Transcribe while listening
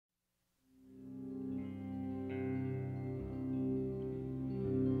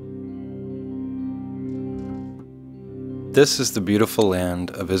This is the beautiful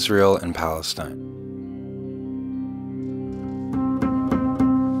land of Israel and Palestine.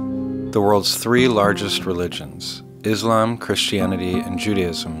 The world's three largest religions, Islam, Christianity, and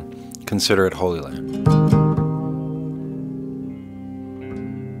Judaism, consider it Holy Land.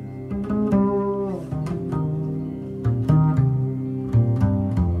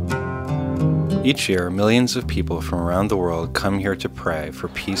 Each year, millions of people from around the world come here to pray for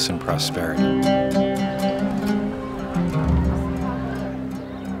peace and prosperity.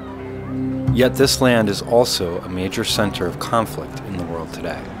 Yet this land is also a major center of conflict in the world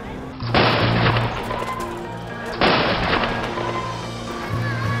today.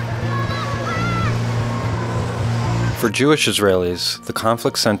 For Jewish Israelis, the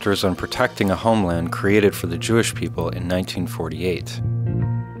conflict centers on protecting a homeland created for the Jewish people in 1948.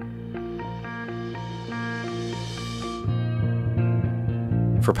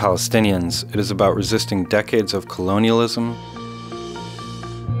 For Palestinians, it is about resisting decades of colonialism,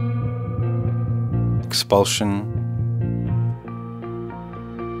 expulsion,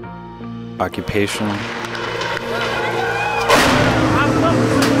 occupation,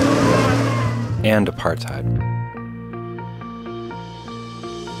 and apartheid.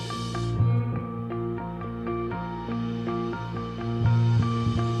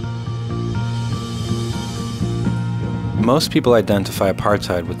 Most people identify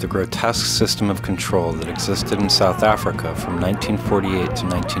apartheid with the grotesque system of control that existed in South Africa from 1948 to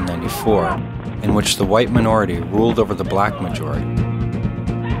 1994, in which the white minority ruled over the black majority,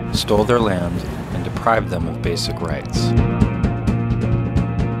 stole their land, and deprived them of basic rights.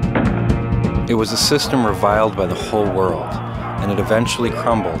 It was a system reviled by the whole world, and it eventually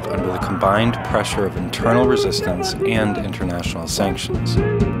crumbled under the combined pressure of internal resistance and international sanctions.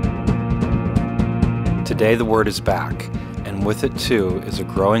 Today the word is back, and with it too is a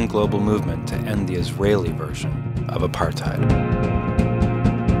growing global movement to end the Israeli version of apartheid.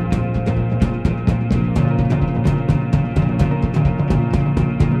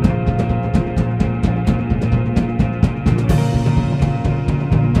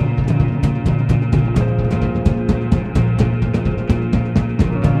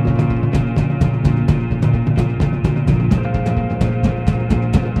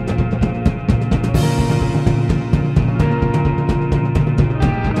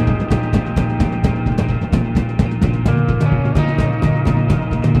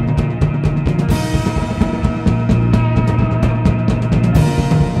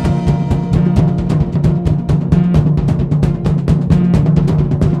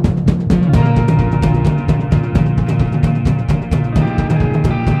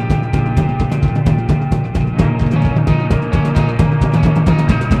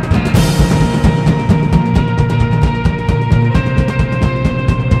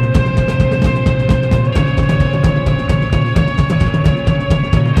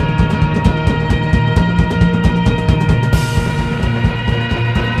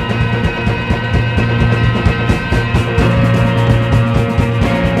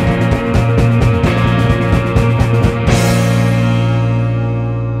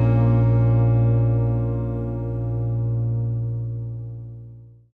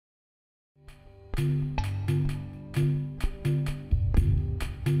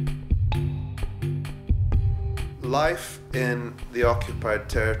 Life in the occupied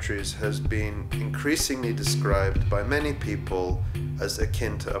territories has been increasingly described by many people as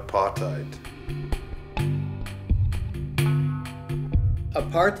akin to apartheid.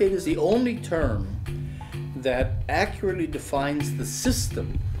 Apartheid is the only term that accurately defines the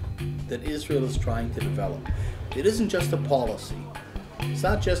system that Israel is trying to develop. It isn't just a policy. It's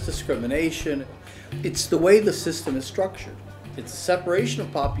not just discrimination. It's the way the system is structured. It's a separation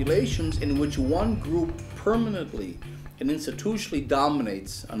of populations in which one group permanently and institutionally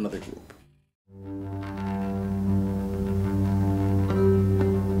dominates another group.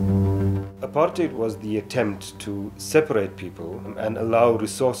 Apartheid was the attempt to separate people and allow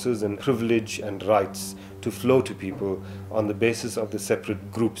resources and privilege and rights to flow to people on the basis of the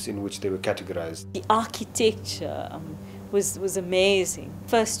separate groups in which they were categorized. The architecture was amazing.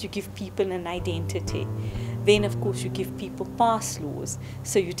 First, you give people an identity. Then, of course, you give people pass laws,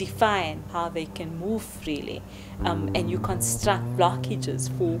 so you define how they can move freely, and you construct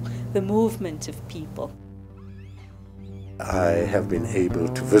blockages for the movement of people. I have been able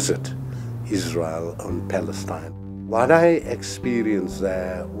to visit Israel and Palestine. What I experienced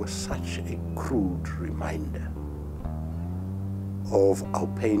there was such a crude reminder of our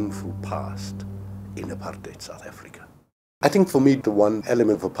painful past in apartheid South Africa. I think for me the one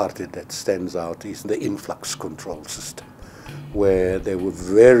element of apartheid that stands out is the influx control system, where there were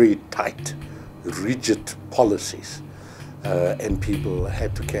very tight, rigid policies and people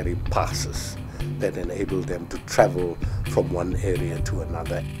had to carry passes that enabled them to travel from one area to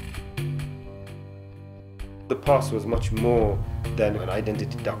another. The pass was much more than an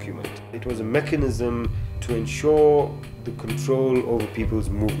identity document. It was a mechanism to ensure the control over people's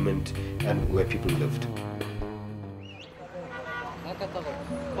movement and where people lived.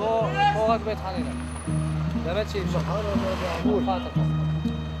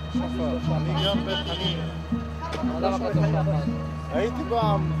 הייתי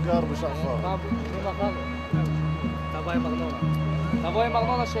פעם גר בשחר. תבוא עם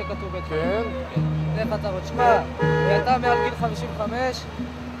ארנונה שיהיה כתוב בית. כן? איך אתה עוד שמע, אתה מעל גיל 55,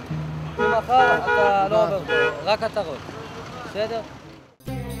 ממחר אתה לא עובר פה, רק אתה רואה. בסדר?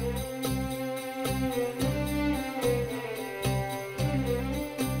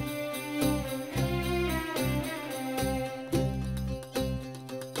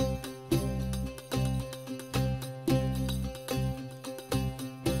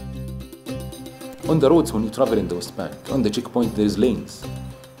 On the roads, when you travel in the West Bank, on the checkpoint there is lanes.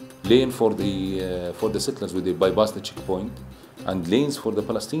 Lane for the settlers where they bypass the checkpoint, and lanes for the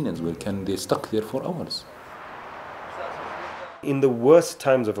Palestinians where they stuck there for hours. In the worst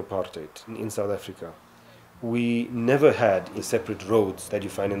times of apartheid in South Africa, we never had separate roads that you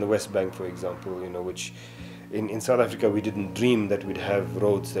find in the West Bank, for example, which in South Africa we didn't dream that we'd have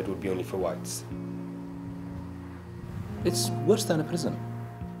roads that would be only for whites. It's worse than a prison.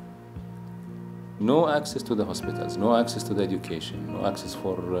 No access to the hospitals, no access to the education, no access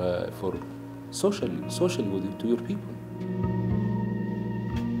for socially to your people.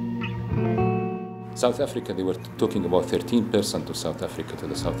 South Africa, they were talking about 13% of South Africa to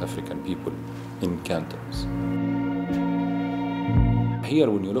the South African people in cantons. Here,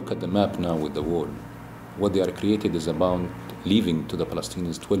 when you look at the map now with the wall, what they are created is about leaving to the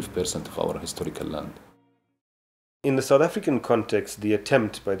Palestinians 12% of our historical land. In the South African context, the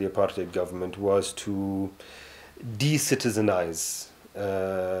attempt by the apartheid government was to de-citizenize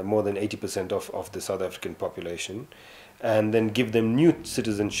more than 80% of the South African population, and then give them new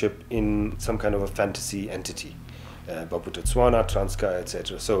citizenship in some kind of a fantasy entity, Bophuthatswana, Transkei,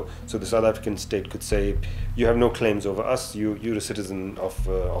 etc. So the South African state could say, you have no claims over us, you're a citizen of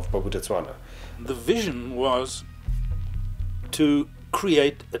Bophuthatswana. The vision was to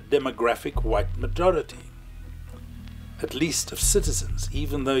create a demographic white majority, at least of citizens,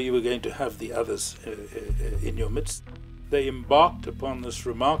 even though you were going to have the others in your midst. They embarked upon this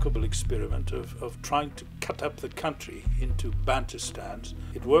remarkable experiment of trying to cut up the country into Bantustans.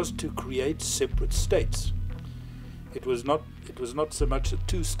 It was to create separate states. It was not so much a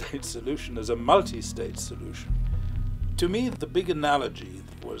two-state solution as a multi-state solution. To me, the big analogy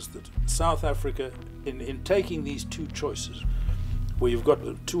was that South Africa, in taking these two choices, where you've got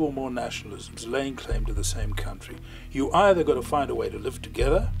two or more nationalisms laying claim to the same country, you either got to find a way to live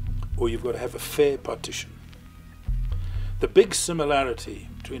together, or you've got to have a fair partition. The big similarity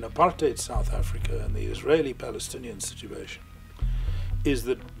between apartheid South Africa and the Israeli-Palestinian situation is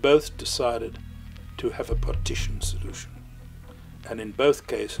that both decided to have a partition solution. And in both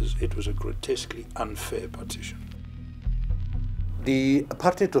cases, it was a grotesquely unfair partition. The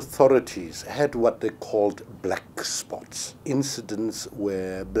apartheid authorities had what they called black spots, incidents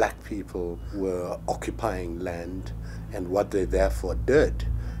where black people were occupying land, and what they therefore did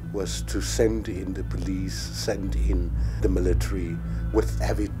was to send in the police, send in the military with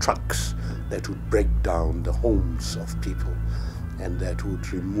heavy trucks that would break down the homes of people and that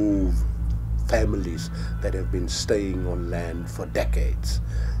would remove families that have been staying on land for decades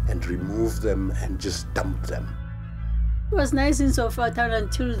and remove them and just dump them. It was nice in Sophiatown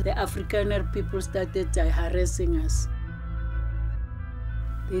until the Afrikaner people started harassing us.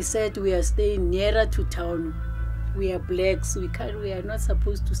 They said we are staying nearer to town. We are blacks, we are not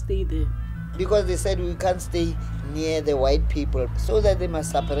supposed to stay there. Because they said we can't stay near the white people, so that they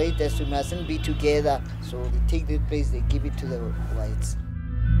must separate us, we mustn't be together. So they take the place, they give it to the whites.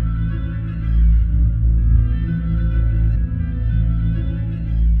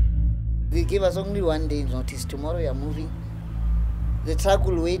 They give us only 1 day's notice. Tomorrow we are moving. The truck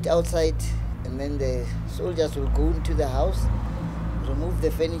will wait outside, and then the soldiers will go into the house, remove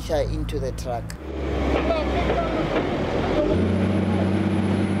the furniture into the truck.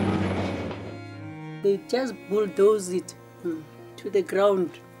 They just bulldoze it to the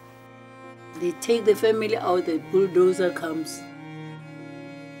ground. They take the family out, the bulldozer comes.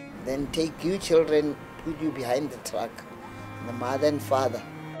 Then take you children, put you behind the truck, the mother and father.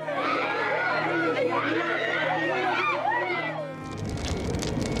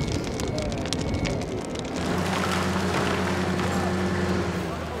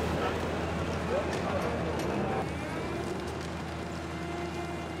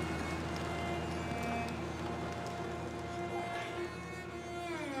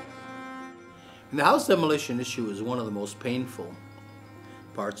 And the house demolition issue is one of the most painful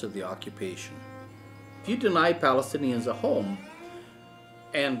parts of the occupation. If you deny Palestinians a home,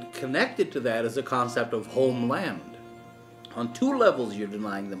 and connected to that is a concept of homeland, on two levels you're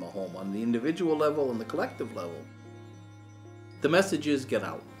denying them a home, on the individual level and the collective level, the message is get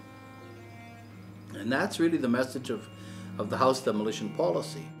out. And that's really the message of the house demolition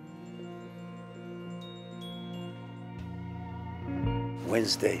policy.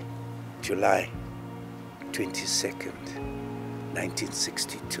 Wednesday, July 22nd,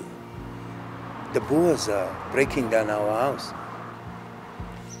 1962. The Boers are breaking down our house.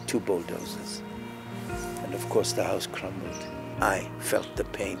 2 bulldozers. And of course the house crumbled. I felt the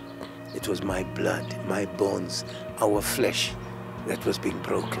pain. It was my blood, my bones, our flesh that was being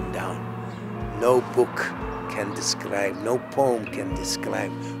broken down. No book can describe, no poem can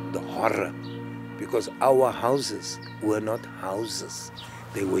describe the horror, because our houses were not houses,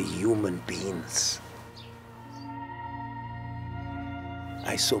 they were human beings.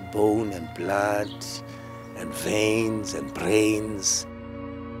 I saw bone and blood and veins and brains.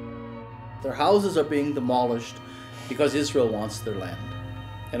 Their houses are being demolished because Israel wants their land.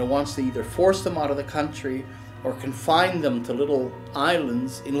 And it wants to either force them out of the country or confine them to little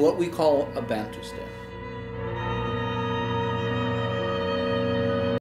islands in what we call a Bantustan.